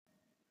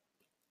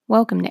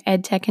Welcome to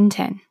EdTech in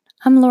 10.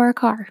 I'm Laura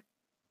Carr.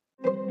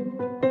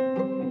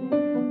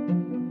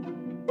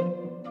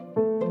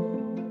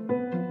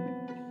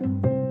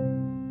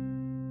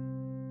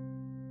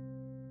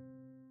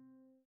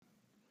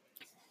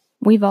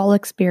 We've all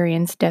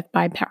experienced death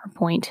by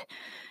PowerPoint,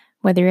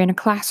 whether you're in a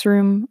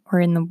classroom or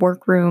in the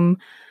workroom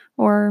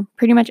or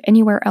pretty much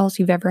anywhere else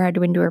you've ever had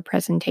to endure a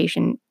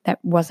presentation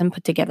that wasn't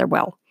put together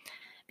well,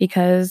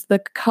 because the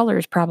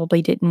colors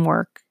probably didn't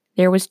work.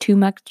 There was too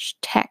much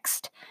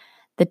text.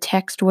 The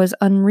text was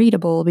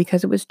unreadable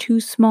because it was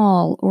too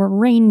small or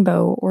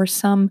rainbow or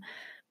some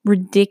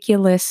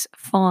ridiculous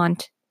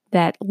font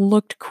that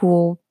looked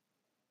cool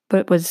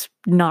but was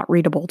not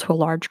readable to a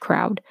large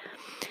crowd.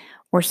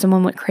 Or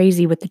someone went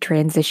crazy with the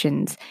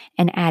transitions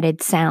and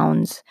added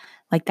sounds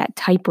like that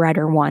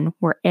typewriter one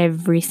where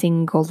every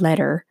single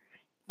letter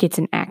gets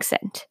an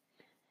accent.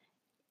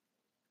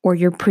 Or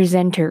your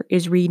presenter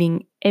is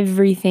reading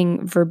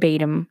everything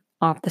verbatim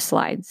off the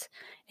slides,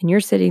 and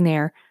you're sitting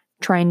there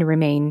trying to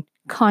remain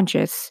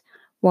conscious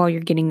while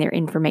you're getting their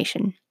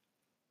information.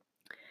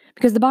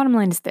 Because the bottom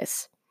line is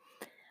this: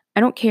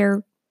 I don't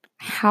care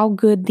how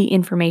good the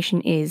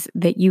information is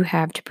that you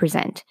have to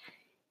present.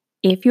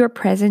 If your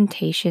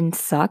presentation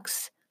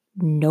sucks,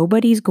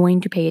 nobody's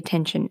going to pay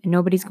attention and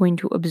nobody's going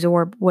to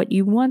absorb what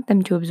you want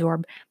them to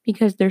absorb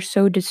because they're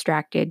so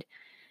distracted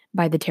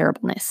by the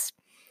terribleness.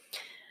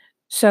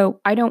 So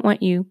I don't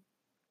want you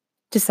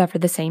to suffer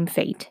the same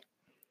fate,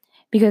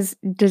 because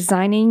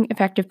designing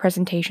effective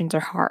presentations are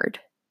hard.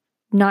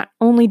 Not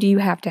only do you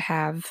have to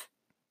have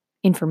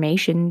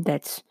information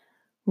that's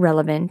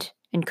relevant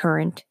and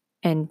current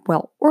and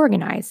well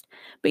organized,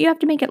 but you have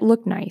to make it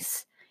look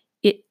nice.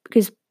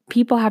 Because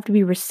people have to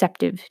be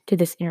receptive to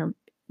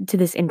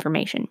this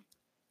information.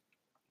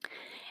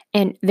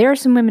 And there are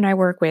some women I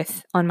work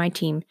with on my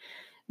team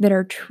that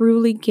are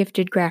truly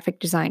gifted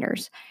graphic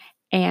designers.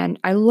 And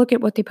I look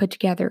at what they put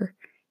together,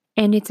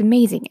 and it's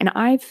amazing. And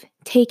I've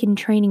taken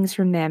trainings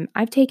from them.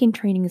 I've taken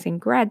trainings in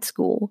grad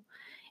school.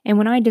 And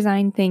when I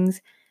design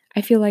things, I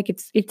feel like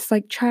it's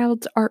like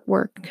child's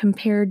artwork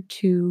compared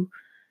to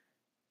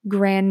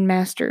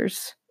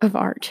grandmasters of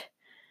art.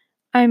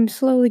 I'm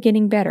slowly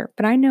getting better,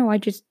 but I know I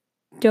just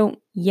don't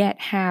yet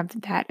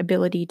have that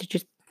ability to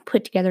just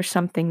put together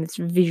something that's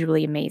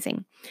visually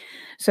amazing.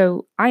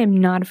 So I am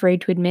not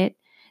afraid to admit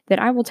that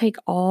I will take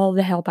all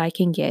the help I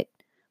can get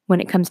when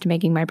it comes to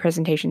making my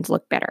presentations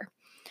look better.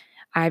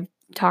 I've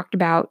talked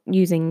about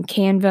using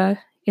Canva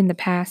in the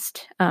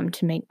past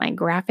to make my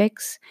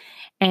graphics,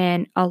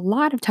 and a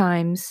lot of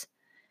times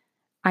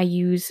I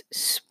use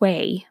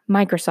Sway,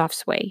 Microsoft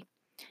Sway,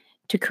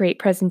 to create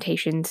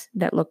presentations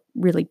that look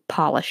really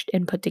polished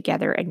and put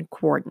together and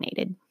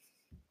coordinated.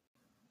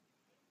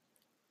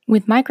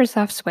 With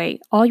Microsoft Sway,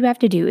 all you have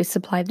to do is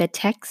supply the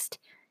text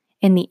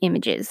and the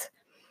images.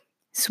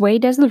 Sway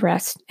does the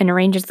rest and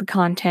arranges the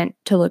content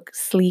to look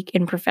sleek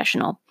and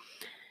professional.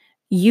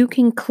 You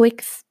can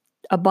click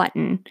a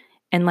button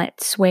and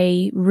let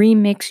Sway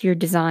remix your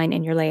design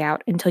and your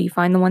layout until you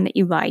find the one that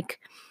you like.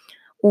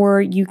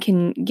 Or you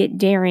can get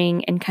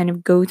daring and kind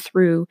of go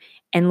through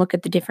and look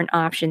at the different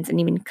options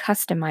and even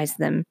customize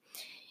them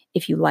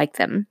if you like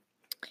them.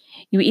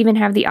 You even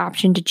have the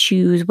option to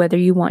choose whether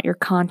you want your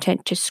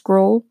content to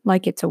scroll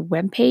like it's a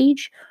web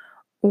page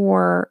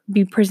or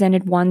be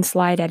presented one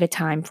slide at a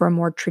time for a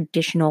more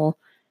traditional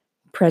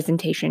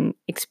presentation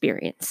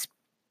experience.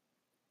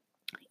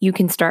 You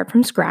can start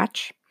from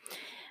scratch,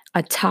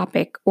 a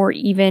topic, or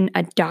even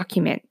a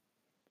document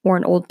or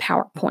an old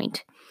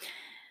PowerPoint.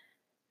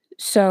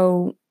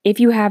 So if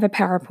you have a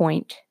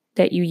PowerPoint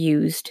that you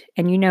used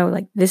and you know,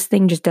 like, this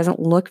thing just doesn't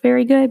look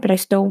very good, but I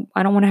don't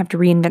want to have to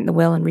reinvent the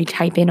wheel and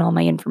retype in all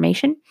my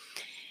information,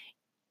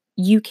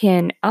 you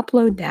can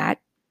upload that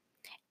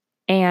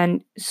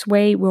and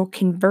Sway will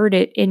convert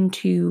it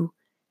into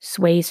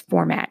Sway's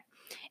format.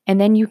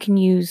 And then you can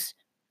use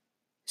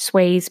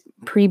Sway's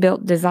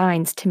pre-built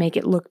designs to make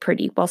it look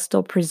pretty while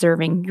still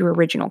preserving your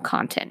original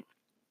content.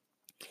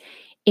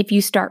 If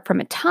you start from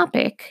a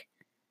topic,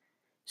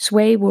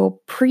 Sway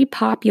will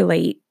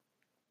pre-populate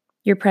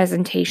your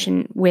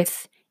presentation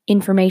with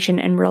information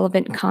and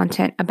relevant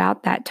content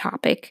about that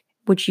topic,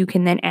 which you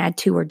can then add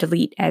to or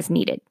delete as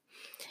needed.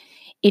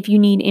 If you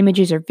need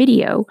images or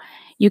video,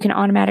 you can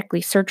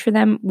automatically search for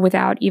them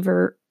without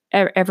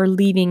ever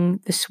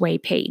leaving the Sway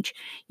page.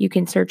 You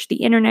can search the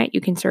internet,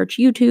 you can search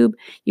YouTube,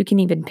 you can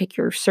even pick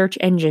your search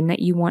engine that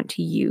you want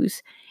to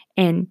use,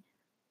 and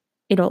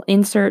it'll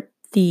insert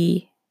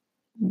the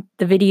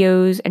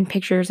videos and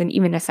pictures and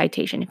even a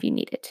citation if you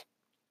need it.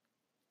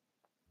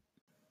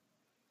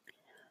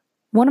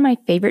 One of my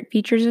favorite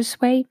features of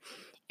Sway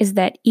is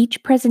that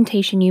each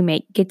presentation you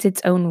make gets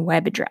its own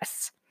web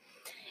address.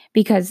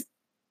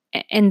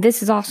 And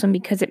this is awesome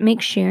because it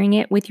makes sharing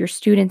it with your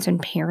students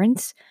and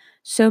parents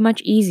so much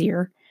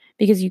easier,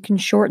 because you can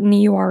shorten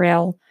the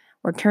URL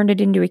or turn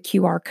it into a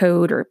QR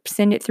code or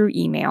send it through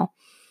email.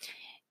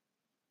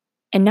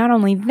 And not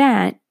only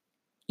that,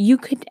 you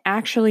could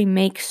actually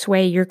make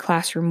Sway your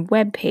classroom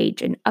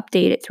webpage and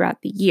update it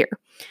throughout the year.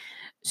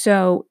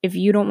 So if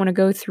you don't want to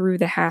go through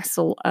the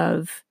hassle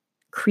of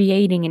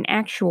creating an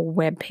actual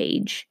web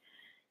page,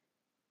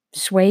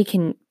 Sway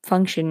can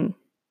function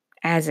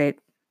as it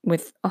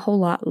with a whole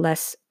lot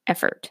less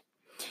effort.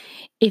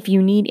 If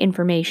you need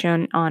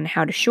information on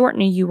how to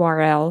shorten a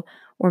URL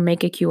or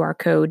make a QR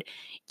code,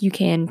 you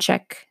can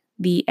check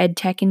the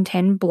EdTech in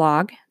 10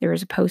 blog. There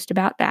is a post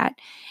about that.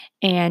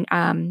 And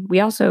we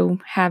also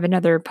have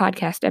another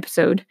podcast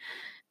episode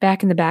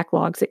back in the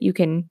backlogs that you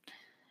can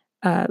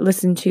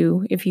listen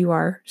to if you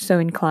are so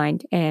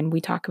inclined. And we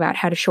talk about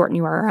how to shorten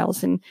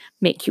URLs and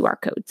make QR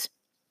codes.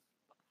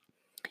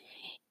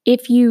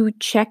 If you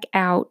check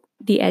out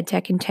the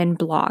EdTech in 10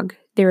 blog,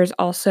 there is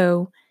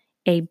also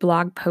a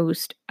blog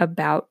post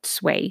about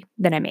Sway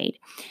that I made,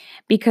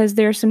 because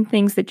there are some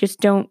things that just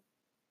don't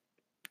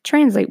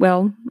translate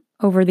well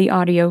over the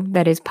audio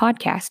that is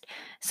podcast,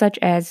 such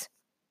as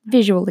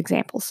visual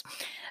examples.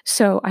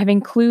 So I've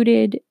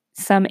included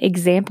some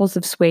examples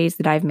of sways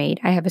that I've made.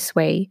 I have a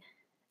sway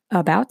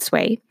about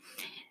Sway,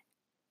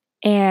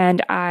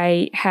 and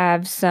I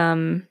have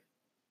some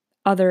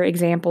other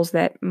examples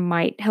that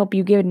might help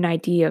you get an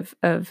idea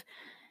of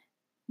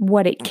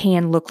what it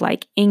can look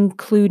like,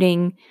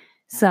 including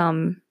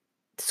some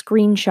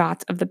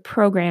screenshots of the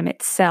program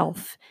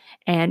itself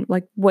and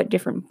like what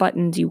different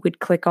buttons you would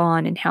click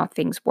on and how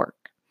things work.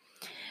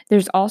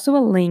 There's also a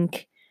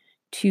link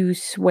to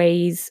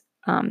Sway's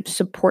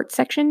support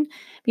section,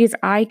 because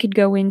I could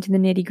go into the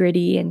nitty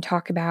gritty and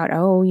talk about,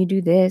 oh, you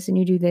do this and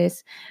you do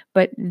this,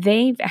 but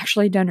they've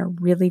actually done a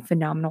really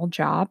phenomenal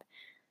job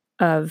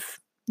of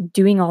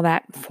doing all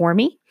that for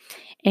me.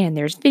 And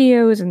there's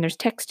videos and there's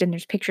text and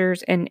there's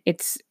pictures, and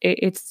it's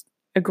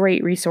a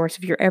great resource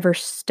if you're ever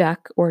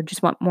stuck or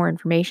just want more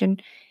information.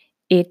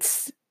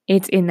 It's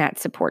in that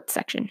support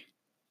section.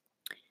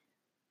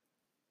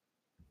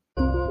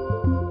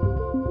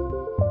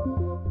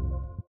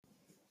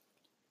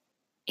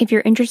 If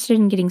you're interested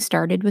in getting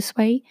started with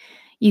Sway,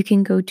 you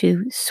can go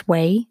to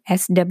sway,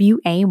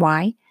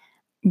 sway.com.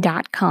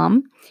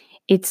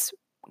 It's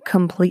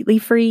completely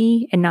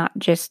free, and not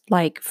just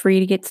like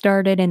free to get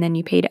started and then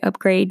you pay to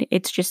upgrade.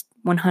 It's just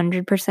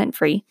 100%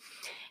 free.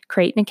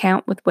 Create an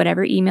account with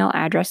whatever email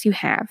address you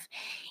have.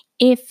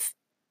 If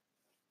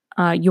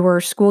your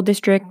school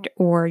district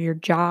or your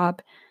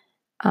job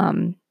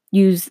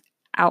use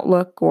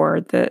Outlook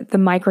or the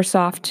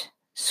Microsoft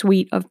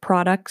suite of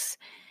products,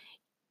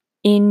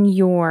 in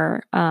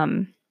your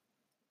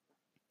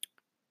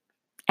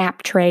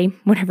app tray,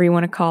 whatever you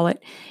want to call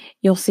it,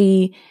 you'll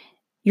see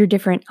your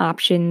different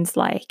options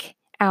like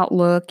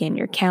Outlook and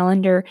your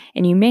calendar,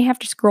 and you may have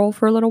to scroll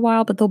for a little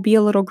while, but there'll be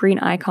a little green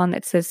icon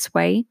that says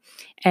Sway,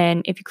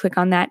 and if you click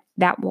on that,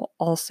 that will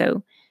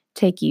also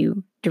take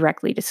you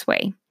directly to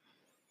Sway.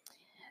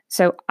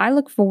 So I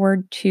look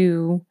forward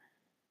to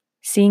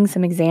seeing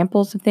some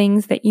examples of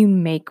things that you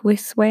make with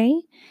Sway.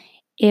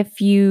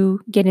 If you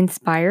get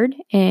inspired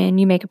and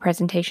you make a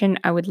presentation,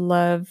 I would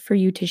love for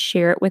you to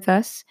share it with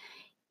us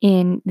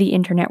in the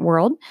internet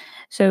world.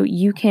 So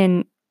you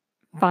can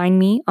find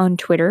me on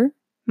Twitter.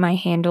 My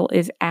handle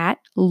is at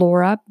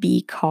Laura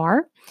B.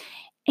 Carr.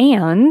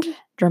 And,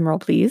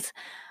 drumroll please,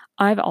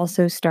 I've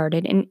also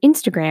started an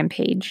Instagram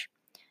page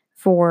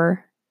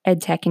for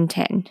EdTech in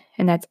 10.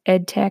 And that's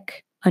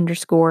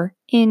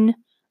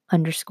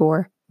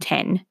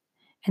EdTech_in_10.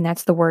 And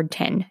that's the word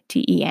 10,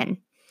 T-E-N.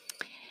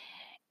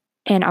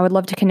 And I would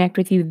love to connect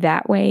with you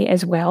that way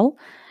as well,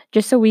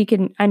 just so we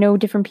can, I know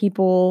different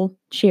people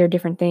share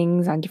different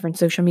things on different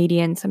social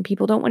media, and some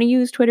people don't want to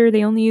use Twitter,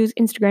 they only use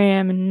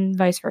Instagram and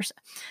vice versa.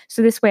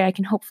 So this way I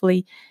can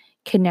hopefully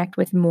connect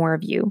with more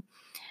of you.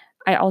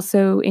 I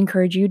also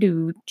encourage you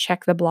to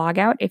check the blog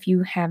out if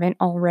you haven't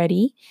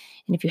already.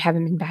 And if you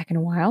haven't been back in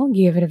a while,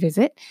 give it a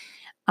visit.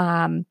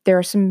 There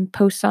are some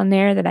posts on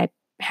there that I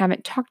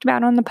haven't talked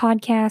about on the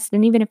podcast.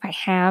 And even if I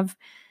have,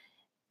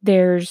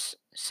 there's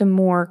some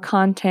more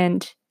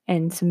content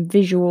and some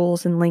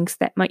visuals and links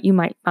that you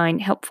might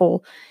find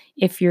helpful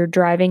if you're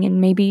driving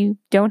and maybe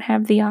don't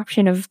have the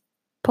option of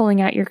pulling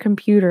out your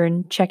computer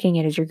and checking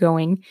it as you're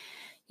going,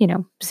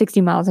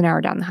 60 miles an hour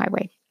down the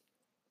highway.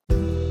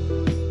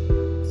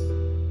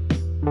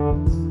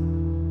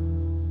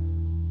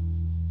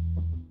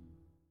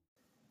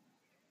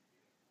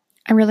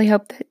 I really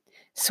hope that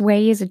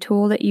Sway is a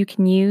tool that you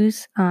can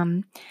use.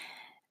 I'm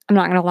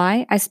not going to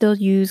lie, I still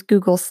use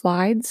Google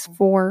Slides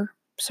for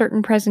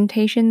certain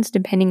presentations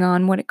depending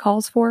on what it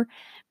calls for,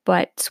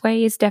 but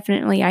Sway is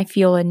definitely, I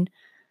feel, an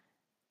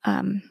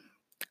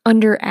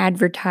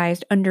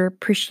under-advertised,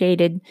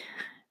 underappreciated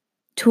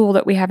tool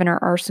that we have in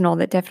our arsenal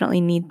that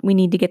definitely we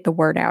need to get the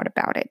word out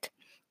about it.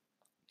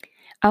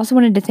 I also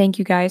wanted to thank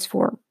you guys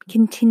for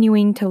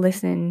continuing to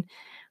listen.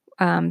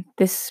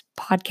 This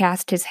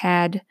podcast has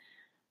had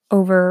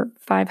over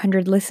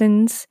 500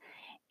 listens,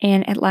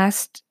 and at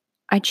last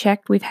I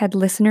checked, we've had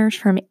listeners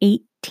from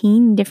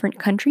 18 different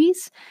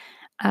countries,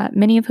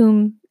 many of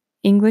whom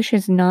English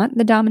is not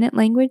the dominant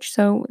language,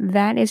 so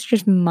that is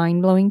just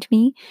mind-blowing to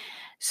me.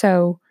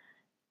 So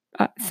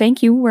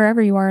thank you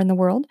wherever you are in the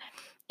world.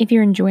 If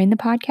you're enjoying the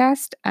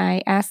podcast,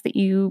 I ask that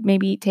you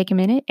maybe take a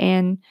minute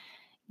and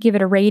give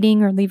it a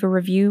rating or leave a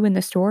review in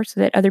the store so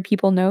that other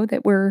people know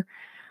that we're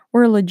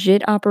a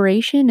legit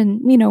operation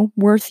and,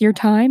 worth your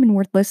time and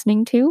worth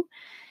listening to.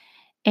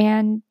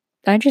 And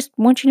I just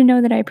want you to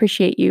know that I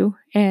appreciate you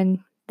and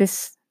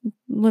this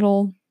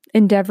little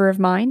endeavor of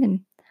mine.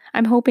 And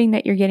I'm hoping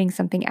that you're getting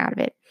something out of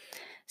it.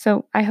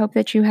 So I hope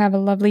that you have a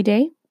lovely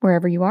day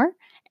wherever you are,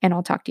 and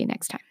I'll talk to you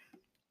next time.